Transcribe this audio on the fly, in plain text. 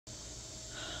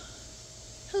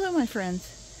Hello my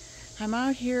friends, I'm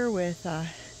out here with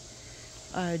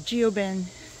Geobin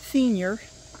Senior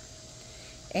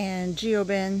and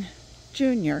Geobin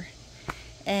Junior,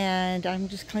 and I'm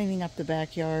just cleaning up the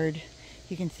backyard.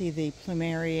 You can see the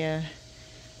Plumeria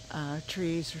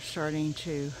trees are starting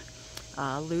to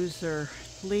lose their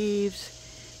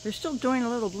leaves. They're still doing a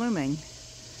little blooming.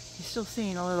 You're still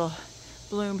seeing a little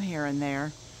bloom here and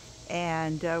there,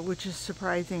 and which is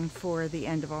surprising for the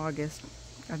end of August.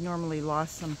 I've normally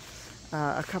lost them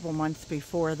a couple months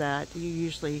before that. You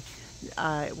usually,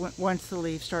 once the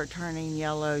leaves start turning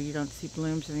yellow, you don't see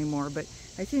blooms anymore. But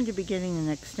I seem to be getting an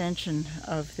extension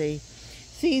of the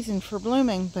season for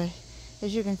blooming. But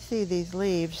as you can see, these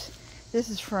leaves, this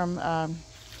is from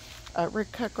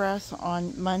Rick cut grass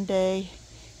on Monday,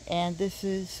 and this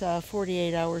is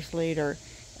 48 hours later.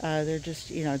 They're just,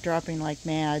 dropping like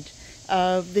mad.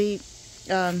 The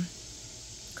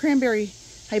cranberry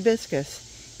hibiscus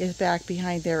is back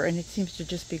behind there, and it seems to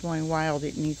just be going wild.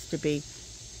 It needs to be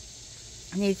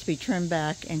trimmed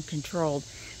back and controlled.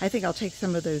 I think I'll take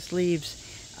some of those leaves,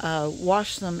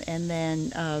 wash them, and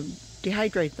then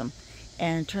dehydrate them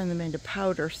and turn them into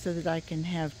powder so that I can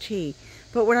have tea.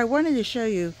 But what I wanted to show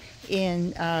you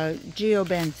in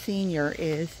Geobin Senior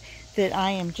is that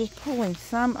I am just pulling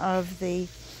some of the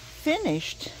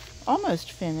finished,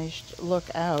 almost finished look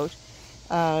out.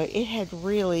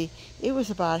 It was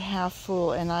about half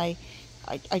full, and I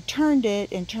turned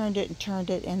it and turned it and turned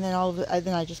it, and then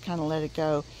then I just kind of let it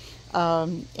go.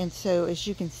 And so as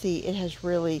you can see, it has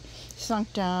really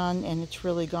sunk down, and it's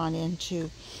really gone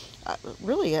into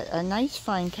really a nice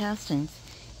fine castings.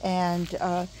 And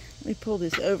let me pull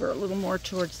this over a little more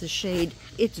towards the shade.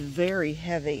 It's very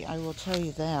heavy, I will tell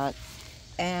you that.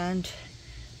 And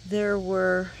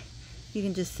you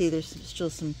can just see there's still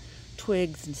some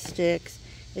twigs and sticks.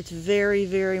 It's very,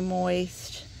 very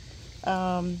moist.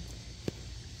 I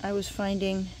was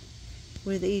finding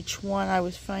with each one, I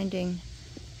was finding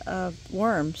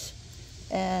worms.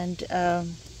 And let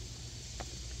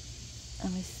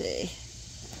me see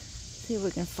if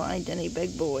we can find any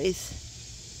big boys.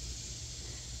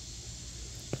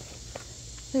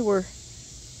 They were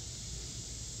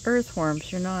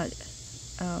earthworms. They're not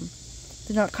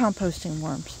composting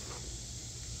worms.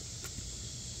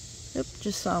 Yep,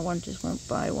 just saw one, just went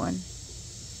by one.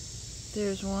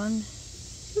 There's one.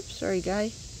 Oops, sorry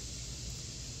guy.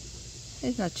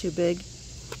 He's not too big.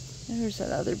 There's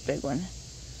that other big one.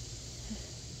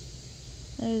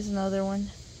 There's another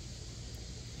one.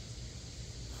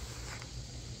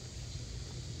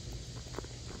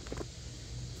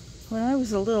 When I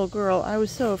was a little girl, I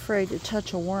was so afraid to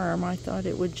touch a worm. I thought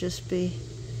it would just be,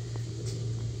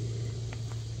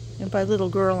 and by little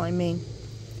girl I mean,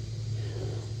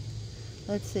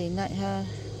 let's see,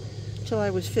 till I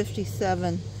was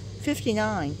 59,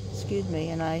 excuse me,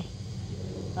 and I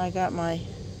got my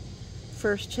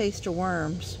first taste of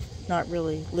worms. Not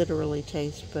really literally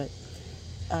taste, but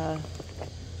I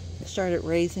started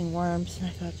raising worms, and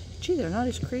I thought, gee, they're not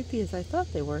as creepy as I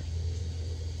thought they were.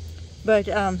 But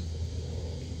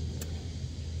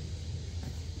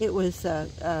it was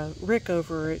Rick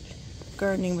over at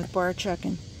Gardening with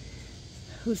Barchuckin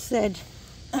who said,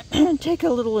 take a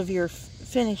little of your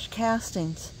finished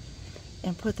castings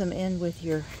and put them in with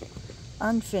your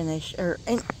unfinished or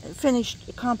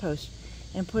finished compost,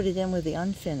 and put it in with the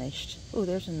unfinished. Oh,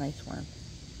 there's a nice worm.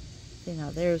 See,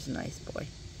 now there's a nice boy.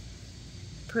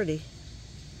 Pretty.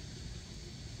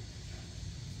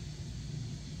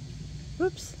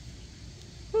 Whoops.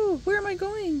 Oh, where am I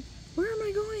going? Where am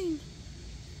I going?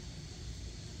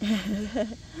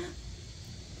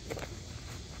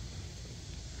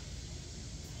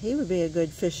 He would be a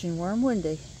good fishing worm, wouldn't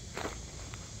he?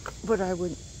 But I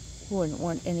wouldn't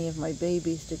want any of my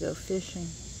babies to go fishing.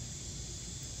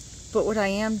 But what I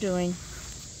am doing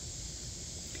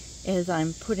is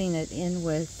I'm putting it in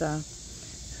with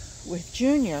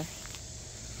Junior.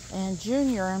 And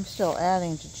Junior, I'm still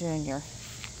adding to Junior.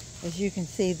 As you can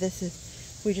see,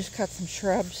 we just cut some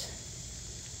shrubs.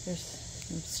 There's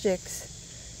some sticks.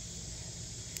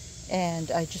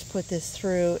 And I just put this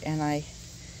through, and I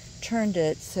turned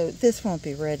it, so this won't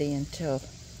be ready until,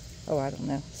 I don't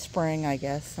know, spring, I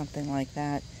guess, something like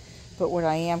that. But what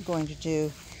I am going to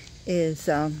do is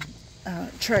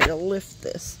try to lift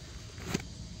this.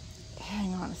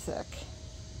 Hang on a sec.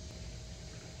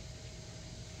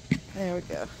 There we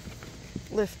go.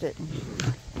 Lift it and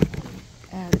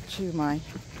add it to my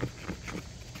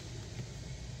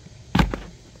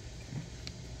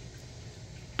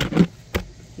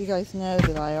you guys know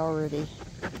that I already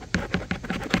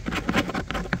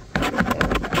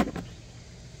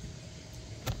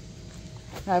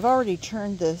Now I've already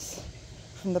turned this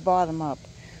from the bottom up,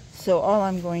 So all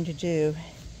I'm going to do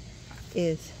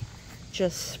is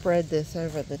just spread this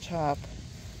over the top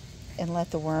and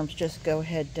let the worms just go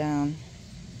head down.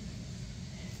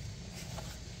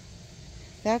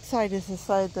 That side is the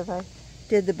side that I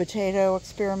did the potato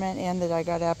experiment in, that I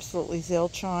got absolutely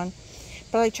zilch on.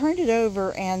 But I turned it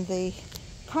over and the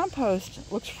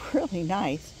compost looks really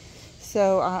nice.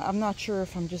 So I'm not sure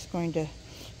if I'm just going to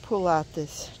pull out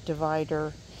this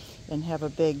divider and have a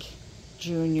big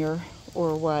junior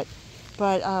or what.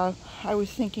 But I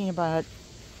was thinking about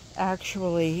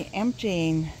actually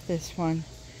emptying this one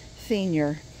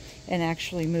senior and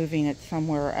actually moving it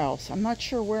somewhere else. I'm not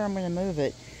sure where I'm going to move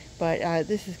it, but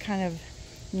this is kind of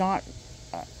not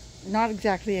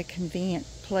exactly a convenient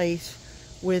place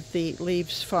with the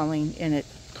leaves falling in it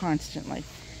constantly.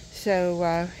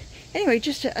 So anyway,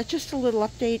 just a little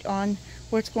update on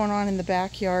what's going on in the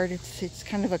backyard. It's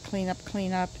kind of a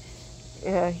cleanup.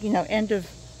 You know, end of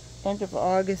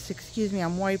August. Excuse me,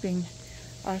 I'm wiping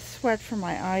sweat from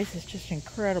my eyes. It's just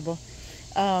incredible.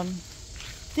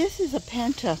 This is a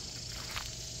penta.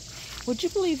 Would you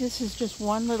believe this is just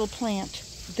one little plant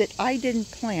that I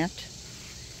didn't plant?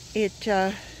 It,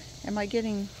 am I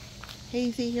getting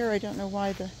hazy here? I don't know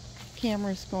why the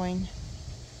camera's going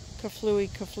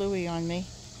kaflooey on me.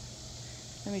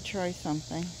 Let me try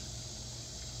something.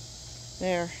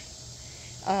 There.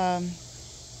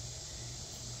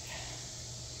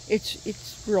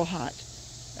 It's real hot.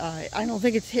 I don't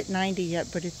think it's hit 90 yet,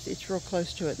 but it's real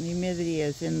close to it. And the humidity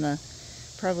is in the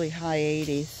probably high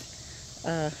 80s.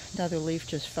 Another leaf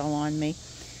just fell on me.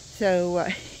 So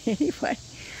anyway,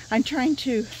 I'm trying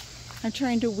to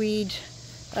weed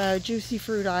Juicy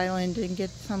Fruit Island and get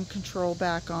some control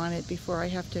back on it before I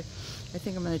have to. I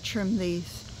think I'm going to trim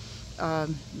these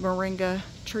moringa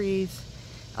trees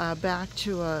back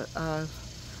to a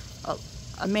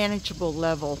manageable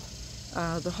level.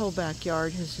 The whole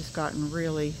backyard has just gotten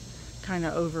really kind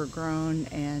of overgrown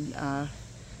and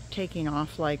taking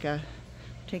off like a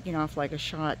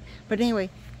shot. But anyway,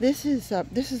 this is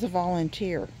a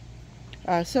volunteer.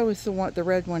 So is the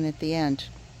red one at the end.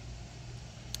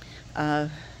 Can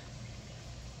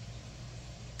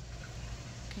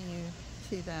you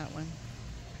see that one?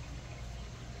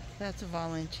 That's a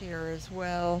volunteer as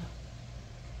well.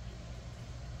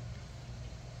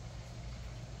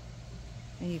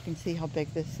 And you can see how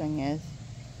big this thing is.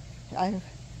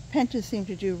 Pentas seem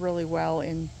to do really well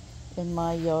in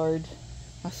my yard.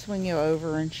 I'll swing you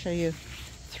over and show you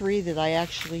 3 that I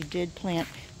actually did plant.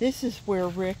 This is where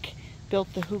Rick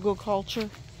built the hugelkultur,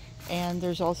 and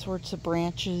there's all sorts of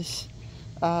branches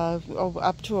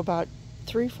up to about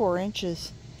 3-4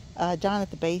 inches down at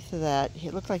the base of that.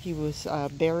 It looked like he was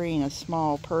burying a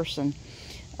small person,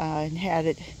 and had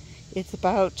it's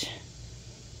about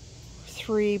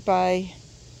 3 by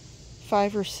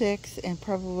 5 or 6 and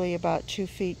probably about 2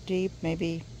 feet deep,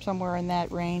 maybe somewhere in that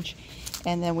range.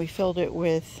 And then we filled it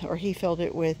with, or he filled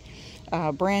it with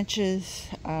branches,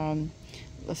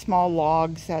 small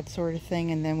logs, that sort of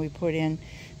thing. And then we put in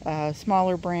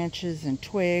smaller branches and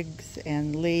twigs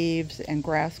and leaves and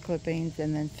grass clippings,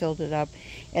 and then filled it up.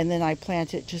 And then I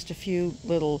planted just a few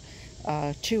little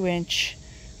 2-inch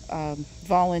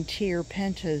volunteer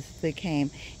pentas that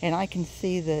came. And I can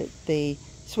see that the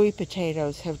sweet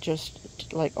potatoes have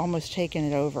just like almost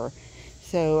taken it over.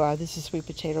 So this is sweet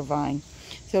potato vine.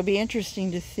 So it'll be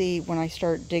interesting to see when I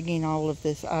start digging all of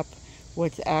this up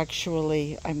what's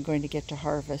actually I'm going to get to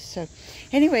harvest. So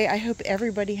anyway, I hope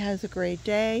everybody has a great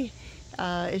day.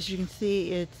 As you can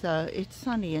see, it's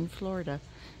sunny in Florida.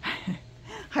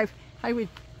 I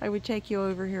would take you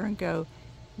over here and go,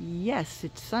 yes,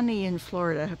 it's sunny in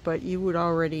Florida, but you would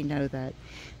already know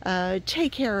that.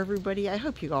 Take care, everybody. I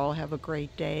hope you all have a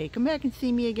great day. Come back and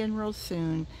see me again real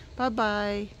soon.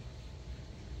 Bye-bye.